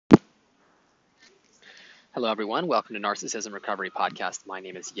Hello, everyone. Welcome to Narcissism Recovery Podcast. My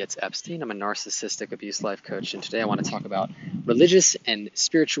name is Yitz Epstein. I'm a narcissistic abuse life coach, and today I want to talk about religious and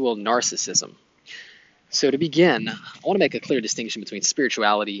spiritual narcissism. So, to begin, I want to make a clear distinction between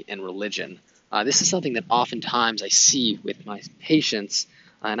spirituality and religion. This is something that oftentimes I see with my patients,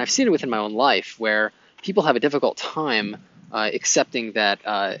 and I've seen it within my own life, where people have a difficult time accepting that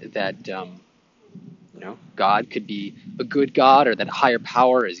God could be a good God, or that a higher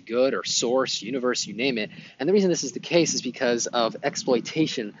power is good, or source, universe, you name it. And the reason this is the case is because of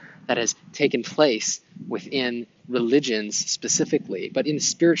exploitation that has taken place within religions specifically, but in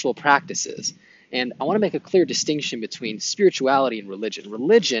spiritual practices. And I want to make a clear distinction between spirituality and religion.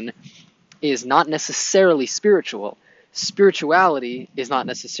 Religion is not necessarily spiritual. Spirituality is not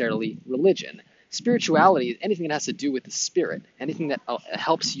necessarily religion. Spirituality is anything that has to do with the spirit, anything that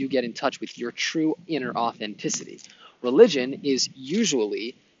helps you get in touch with your true inner authenticity. Religion is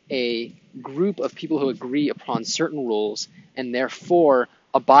usually a group of people who agree upon certain rules and therefore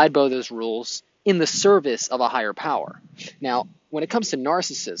abide by those rules in the service of a higher power. Now, when it comes to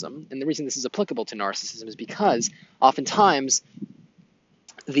narcissism, and the reason this is applicable to narcissism is because oftentimes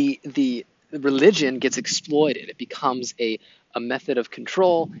the religion gets exploited. It becomes a method of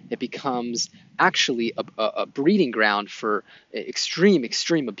control. It becomes actually a breeding ground for extreme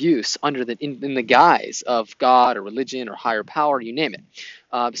abuse under in the guise of God or religion or higher power, you name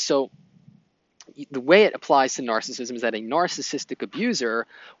it. So the way it applies to narcissism is that a narcissistic abuser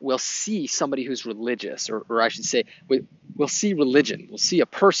will see somebody who's religious, or I should say, will see religion, will see a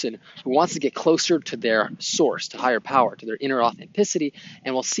person who wants to get closer to their source, to higher power, to their inner authenticity,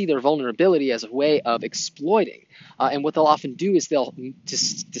 and will see their vulnerability as a way of exploiting. And what they'll often do is they'll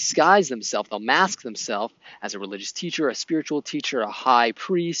disguise themselves, they'll mask themselves as a religious teacher, a spiritual teacher, a high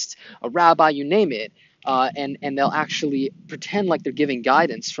priest, a rabbi, you name it. And they'll actually pretend like they're giving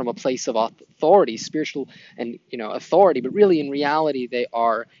guidance from a place of authority, spiritual and authority, but really in reality they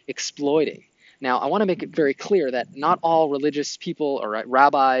are exploiting. Now, I want to make it very clear that not all religious people or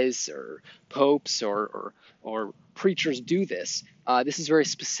rabbis or popes or preachers do this. This is very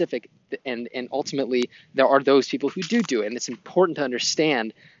specific, and ultimately there are those people who do it, and it's important to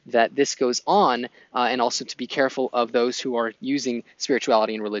understand that this goes on, and also to be careful of those who are using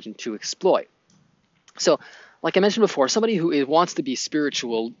spirituality and religion to exploit. So, like I mentioned before, somebody who wants to be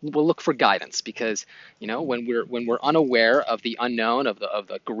spiritual will look for guidance, because when we're unaware of the unknown, of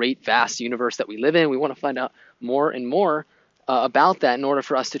the great vast universe that we live in, we want to find out more and more about that in order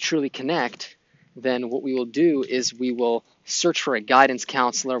for us to truly connect. Then what we will do is we will search for a guidance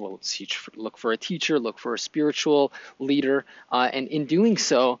counselor, we'll look for a teacher, look for a spiritual leader, and in doing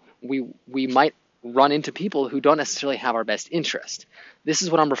so, we might run into people who don't necessarily have our best interest. This is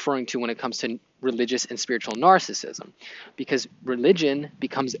what I'm referring to when it comes to religious and spiritual narcissism, because religion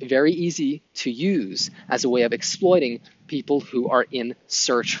becomes very easy to use as a way of exploiting people who are in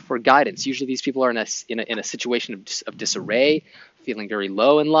search for guidance. Usually these people are in a situation of disarray, feeling very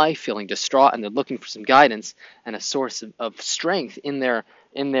low in life, feeling distraught, and they're looking for some guidance and a source of strength in their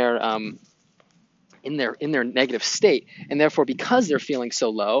negative state. And therefore, because they're feeling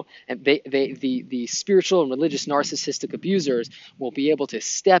so low, and the spiritual and religious narcissistic abusers will be able to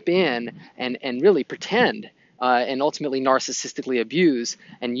step in and really pretend and ultimately narcissistically abuse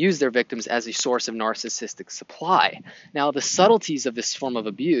and use their victims as a source of narcissistic supply. Now, the subtleties of this form of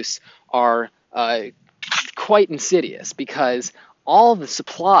abuse are quite insidious, because all the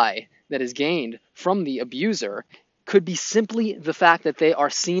supply that is gained from the abuser could be simply the fact that they are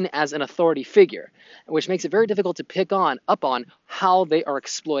seen as an authority figure, which makes it very difficult to pick up on how they are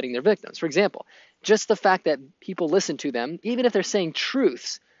exploiting their victims. For example, just the fact that people listen to them, even if they're saying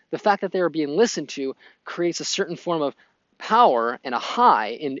truths, the fact that they are being listened to creates a certain form of power and a high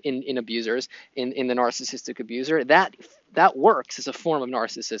in abusers, in the narcissistic abuser. That works as a form of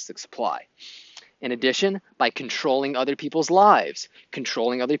narcissistic supply. In addition, by controlling other people's lives,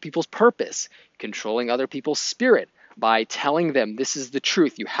 controlling other people's purpose, controlling other people's spirit, by telling them this is the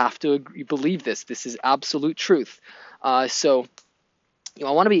truth, you have to believe this is absolute truth. So I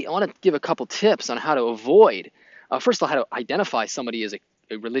want to give a couple tips on how to avoid, first of all, how to identify somebody as a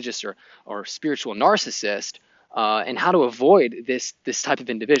religious or spiritual narcissist, and how to avoid this type of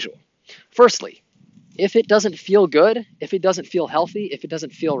individual. Firstly, if it doesn't feel good, if it doesn't feel healthy, if it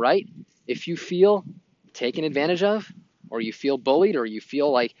doesn't feel right, if you feel taken advantage of, or you feel bullied, or you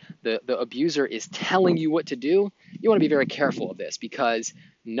feel like the abuser is telling you what to do, you want to be very careful of this, because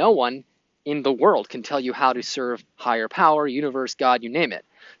no one in the world can tell you how to serve higher power, universe, God, you name it.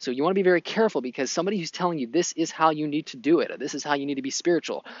 So you want to be very careful, because somebody who's telling you this is how you need to do it, or this is how you need to be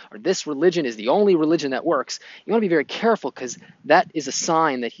spiritual, or this religion is the only religion that works, you want to be very careful, because that is a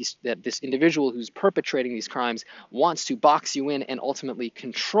sign that this individual who's perpetrating these crimes wants to box you in and ultimately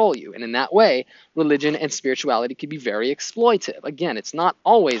control you. And in that way, religion and spirituality can be very exploitive. Again, it's not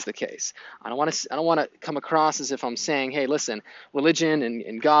always the case. I don't want to come across as if I'm saying, hey, listen, religion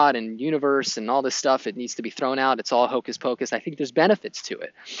and God and universe and all this stuff, it needs to be thrown out. It's all hocus pocus. I think there's benefits to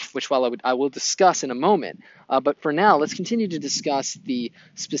it, which I will discuss in a moment. But for now, let's continue to discuss the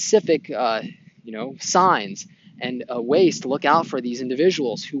specific signs and ways to look out for these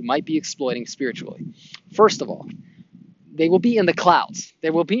individuals who might be exploiting spiritually. First of all, they will be in the clouds.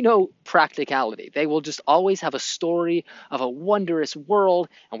 There will be no practicality. They will just always have a story of a wondrous world,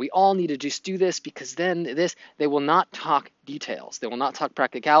 and we all need to just do this because then this. They will not talk details. They will not talk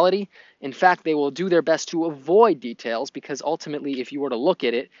practicality. In fact, they will do their best to avoid details, because ultimately, if you were to look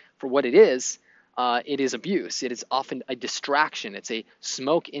at it for what it is abuse. It is often a distraction. It's a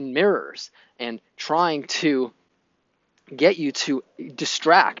smoke in mirrors, and trying to get you to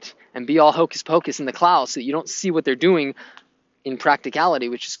distract and be all hocus pocus in the clouds so that you don't see what they're doing in practicality,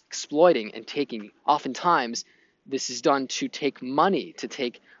 which is exploiting and taking. Oftentimes, this is done to take money,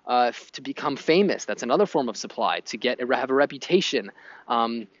 to become famous. That's another form of supply, to have a reputation.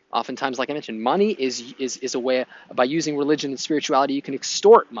 Oftentimes, like I mentioned, money is a way. By using religion and spirituality, you can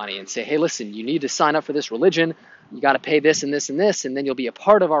extort money and say, hey, listen, you need to sign up for this religion. You got to pay this and this and this, and then you'll be a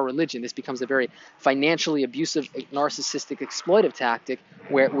part of our religion. This becomes a very financially abusive, narcissistic, exploitive tactic,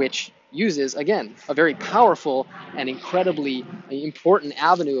 which uses, again, a very powerful and incredibly important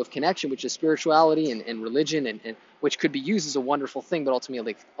avenue of connection, which is spirituality and religion, and which could be used as a wonderful thing, but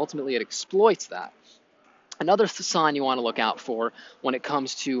ultimately it exploits that. Another sign you want to look out for when it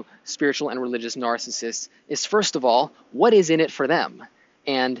comes to spiritual and religious narcissists is, first of all, what is in it for them?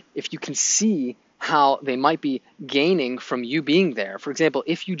 And if you can see how they might be gaining from you being there. For example,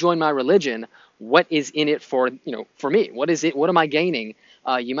 if you join my religion, what is in it for me? What is it? What am I gaining?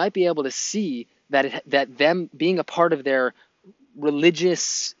 You might be able to see that them being a part of their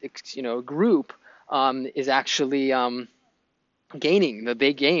religious group is actually gaining.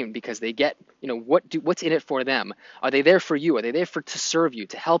 They gain because they get what's in it for them. Are they there for you? Are they there to serve you,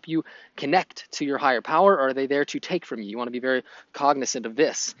 to help you connect to your higher power, or are they there to take from you? You want to be very cognizant of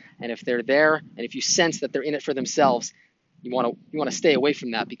this. And if they're there, and if you sense that they're in it for themselves, you want to stay away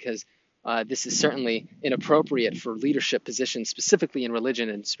from that, because this is certainly inappropriate for leadership positions, specifically in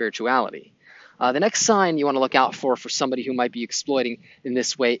religion and spirituality. The next sign you want to look out for somebody who might be exploiting in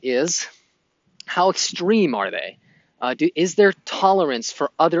this way is, how extreme are they? Is there tolerance for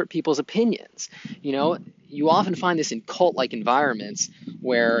other people's opinions? You often find this in cult-like environments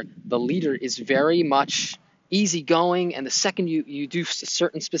where the leader is very much easygoing, and the second you do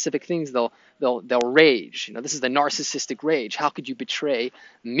certain specific things, they'll rage. This is the narcissistic rage. How could you betray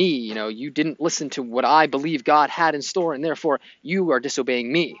me? You didn't listen to what I believe God had in store, and therefore you are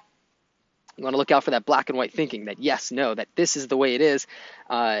disobeying me. You want to look out for that black and white thinking, that yes, no, that this is the way it is,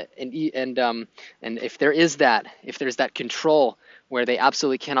 and if there's that control where they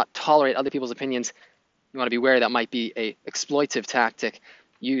absolutely cannot tolerate other people's opinions, you want to be wary that might be a exploitive tactic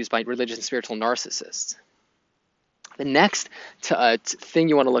used by religious and spiritual narcissists. The next thing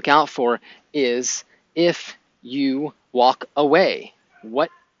you want to look out for is, if you walk away,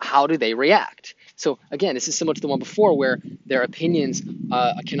 how do they react? So again, this is similar to the one before, where their opinions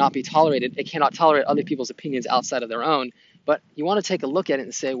cannot be tolerated. They cannot tolerate other people's opinions outside of their own. But you want to take a look at it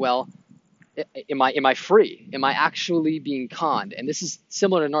and say, well, am I free? Am I actually being conned? And this is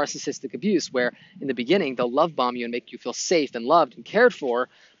similar to narcissistic abuse, where in the beginning they'll love bomb you and make you feel safe and loved and cared for,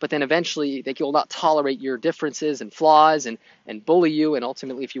 but then eventually they will not tolerate your differences and flaws and bully you, and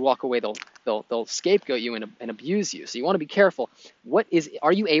ultimately if you walk away they'll scapegoat you and abuse you. So you want to be careful.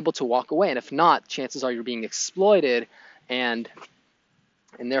 Are you able to walk away? And if not, chances are you're being exploited, and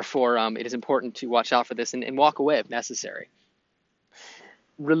therefore it is important to watch out for this and walk away if necessary.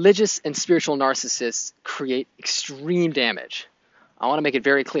 Religious and spiritual narcissists create extreme damage. I want to make it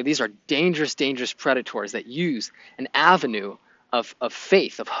very clear. These are dangerous, dangerous predators that use an avenue of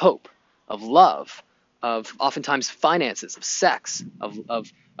faith, of hope, of love, of oftentimes finances, of sex,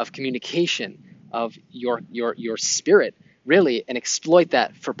 of communication, of your spirit, really, and exploit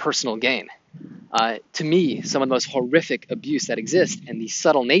that for personal gain. To me, some of the most horrific abuse that exists, and the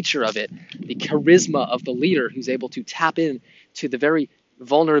subtle nature of it, the charisma of the leader who's able to tap in to the very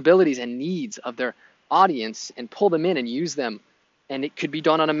vulnerabilities and needs of their audience and pull them in and use them, and it could be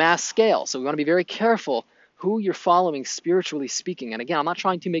done on a mass scale. So we want to be very careful who you're following spiritually speaking. And again, I'm not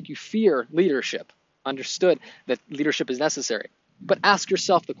trying to make you fear leadership. Understood that leadership is necessary. But ask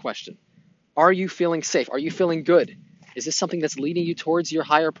yourself the question, are you feeling safe? Are you feeling good? Is this something that's leading you towards your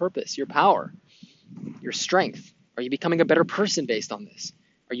higher purpose, your power, your strength? Are you becoming a better person based on this?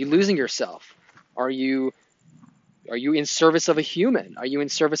 Are you losing yourself? Are you in service of a human? Are you in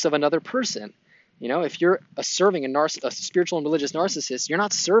service of another person? If you're a spiritual and religious narcissist, you're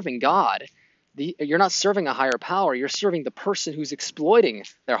not serving God. You're not serving a higher power. You're serving the person who's exploiting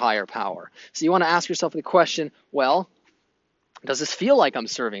their higher power. So you want to ask yourself the question, well, does this feel like I'm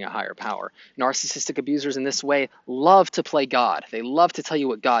serving a higher power? Narcissistic abusers in this way love to play God. They love to tell you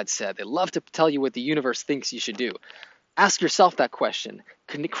what God said. They love to tell you what the universe thinks you should do. Ask yourself that question.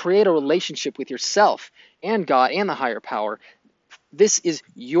 Can you create a relationship with yourself and God and the higher power? This is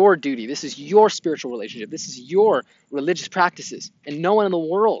your duty. This is your spiritual relationship. This is your religious practices. And no one in the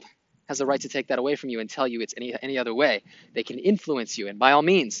world has the right to take that away from you and tell you it's any other way. They can influence you, and by all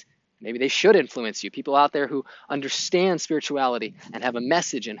means, maybe they should influence you. People out there who understand spirituality and have a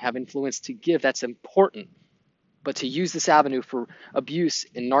message and have influence to give, that's important. But to use this avenue for abuse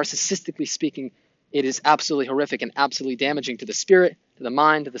and narcissistically speaking, it is absolutely horrific and absolutely damaging to the spirit, to the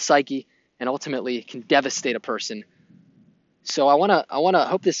mind, to the psyche, and ultimately can devastate a person. So I want to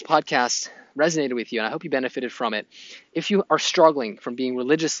hope this podcast resonated with you, and I hope you benefited from it. If you are struggling from being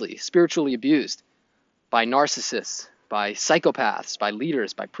religiously, spiritually abused by narcissists, by psychopaths, by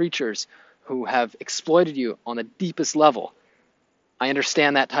leaders, by preachers who have exploited you on the deepest level, I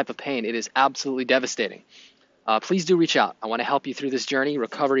understand that type of pain. It is absolutely devastating. Please do reach out. I want to help you through this journey.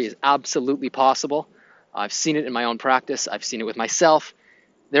 Recovery is absolutely possible. I've seen it in my own practice. I've seen it with myself.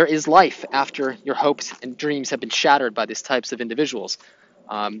 There is life after your hopes and dreams have been shattered by these types of individuals.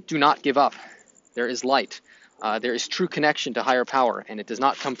 Do not give up. There is light. There is true connection to higher power, and it does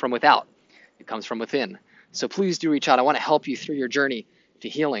not come from without. It comes from within. So please do reach out. I want to help you through your journey to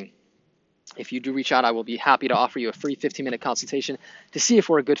healing. If you do reach out, I will be happy to offer you a free 15-minute consultation to see if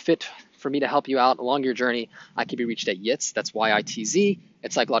we're a good fit for me to help you out along your journey. I can be reached at YITZ, that's Y-I-T-Z,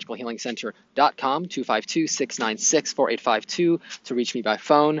 at psychologicalhealingcenter.com, 252-696-4852 to reach me by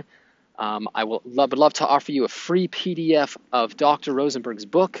phone. I would love to offer you a free PDF of Dr. Rosenberg's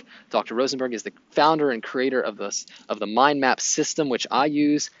book. Dr. Rosenberg is the founder and creator of the Mind Map system, which I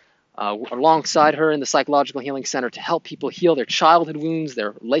use alongside her in the Psychological Healing Center to help people heal their childhood wounds,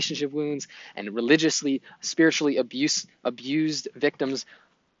 their relationship wounds, and religiously, spiritually abused victims,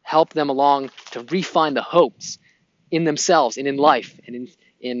 help them along to refine the hopes in themselves and in life and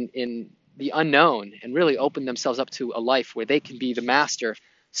in the unknown, and really open themselves up to a life where they can be the master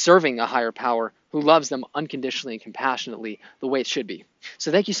serving a higher power who loves them unconditionally and compassionately the way it should be.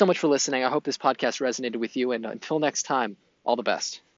 So thank you so much for listening. I hope this podcast resonated with you, and until next time, all the best.